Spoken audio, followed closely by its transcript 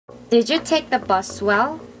Did you take the bus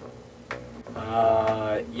well?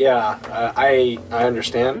 Yeah, I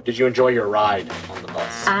understand. Did you enjoy your ride on the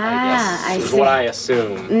bus? I Is see. what I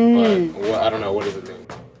assume, but I don't know, what does it mean?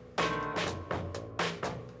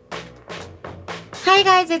 Hi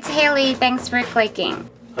guys, it's Haley. Thanks for clicking.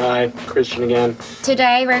 Hi, Christian again.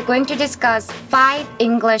 Today we're going to discuss 5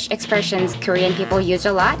 English expressions Korean people use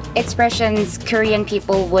a lot. Expressions Korean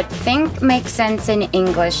people would think make sense in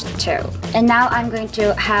English too. And now I'm going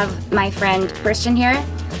to have my friend Christian here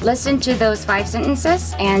listen to those 5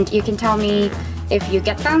 sentences and you can tell me if you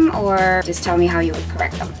get them or just tell me how you would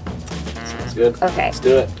correct them. Sounds good. Okay. Let's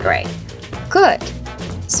do it. Great. Good.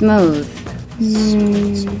 Smooth.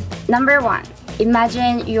 Number 1.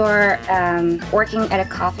 Imagine you're working at a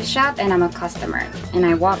coffee shop and I'm a customer. And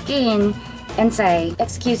I walk in and say,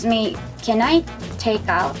 "Excuse me, can I take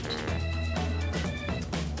out?"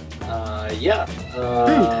 Yeah.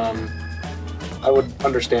 I would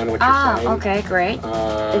understand what you're saying. Okay, great.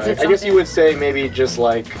 Is it I guess you would say maybe just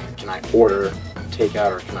like, can I order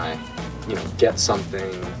takeout or can I, get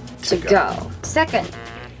something to go. Second,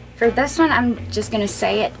 for this one, I'm just gonna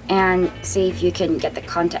say it and see if you can get the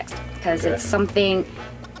context. Because it's something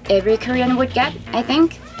every Korean would get, I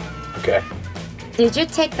think. Okay. Did you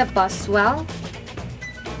take the bus well?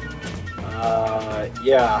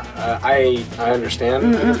 Yeah, I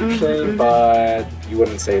understand what you're saying, but you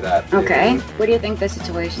wouldn't say that. Okay. What do you think the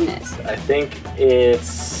situation is? I think it's,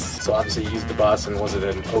 so obviously you used the bus, and was it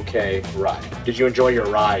an okay ride? Did you enjoy your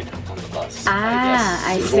ride on the bus?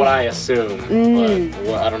 I Is see. what I assume,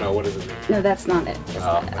 but I don't know, what does it mean? No, that's not it. That's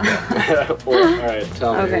not it. Okay. Well, all right,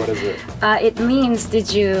 tell me, Okay. what is it? It means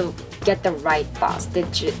did you get the right bus?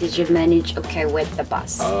 Did you manage okay with the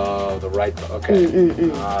bus? Oh, the right, okay.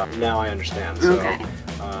 Now I understand. So, Okay.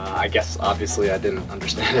 I guess obviously I didn't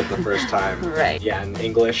understand it the first time. Right. Yeah, in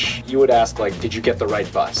English, you would ask like, did you get the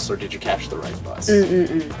right bus or did you catch the right bus?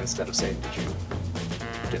 Instead of saying, did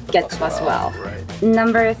you get the bus well? Right.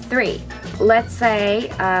 Number 3. Let's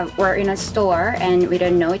say we're in a store and we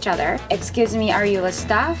don't know each other. Excuse me, are you a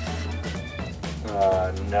staff?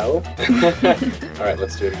 No. All right,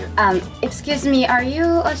 let's do it again. Excuse me, are you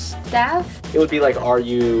a staff? It would be like, are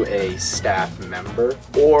you a staff member?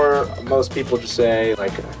 Or most people just say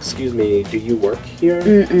like, excuse me, do you work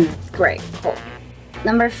here? Great, cool.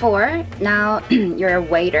 Number 4, now you're a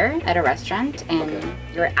waiter at a restaurant and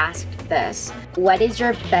you're asked this. What is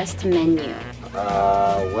your best menu?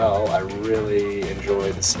 Well, I really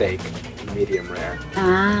enjoy the steak, medium rare.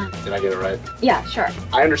 Did I get it right? Yeah, sure.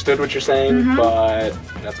 I understood what you're saying, but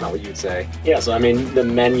that's not what you'd say. Yeah, so I mean, the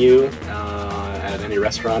menu at any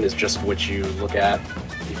restaurant is just what you look at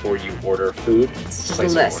before you order food. It's just a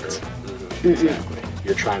list. Exactly.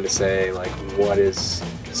 You're trying to say, like, what is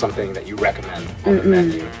something that you recommend on the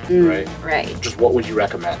menu, right? Right. Just what would you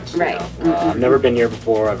recommend? Right. I've never been here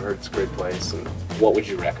before. I've heard it's a great place. And what would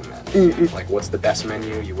you recommend? Like, what's the best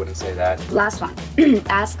menu? You wouldn't say that. Last one.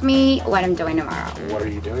 Ask me what I'm doing tomorrow. What are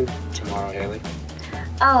you doing tomorrow, Haley?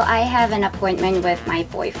 Oh, I have an appointment with my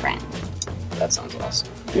boyfriend. That sounds awesome.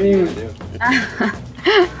 What are you gonna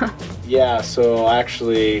do? Yeah, so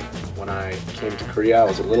actually, when I came to Korea, I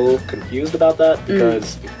was a little confused about that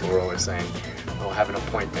because people were always saying, "Oh, I have an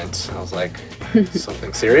appointment." I was like,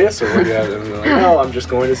 something serious? Or what do you have? And they're like, "Oh, I'm just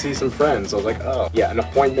going to see some friends." I was like, "Oh, yeah, an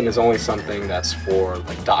appointment is only something that's for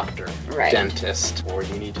like doctor, dentist, or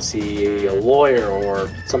you need to see a lawyer, or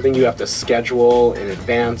something you have to schedule in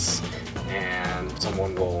advance, and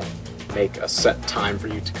someone will make a set time for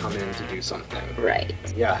you to come in to do something." Right.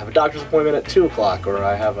 Yeah, I have a doctor's appointment at 2 o'clock, or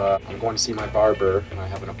I'm going to see my barber, and I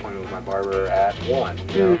have an appointment with my barber at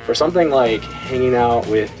 1. For something like hanging out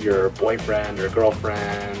with your boyfriend or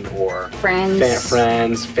girlfriend or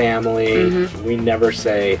friends, family, we never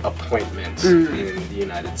say appointment in the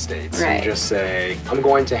United States. We just say, I'm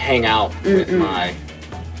going to hang out with my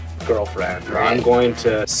girlfriend, or I'm going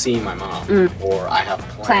to see my mom, or I have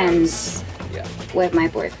plans. Yeah. With my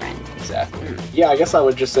boyfriend. Exactly. Yeah, I guess I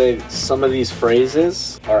would just say some of these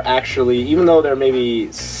phrases are actually, even though they're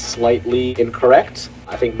maybe slightly incorrect,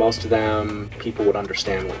 I think most of them people would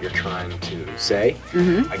understand what you're trying to say.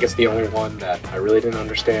 I guess the only one that I really didn't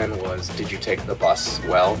understand was, did you take the bus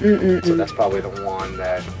well? So that's probably the one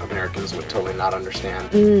that Americans would totally not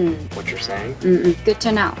understand what you're saying. Good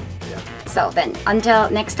to know. Yeah. So then, until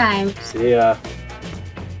next time. See ya.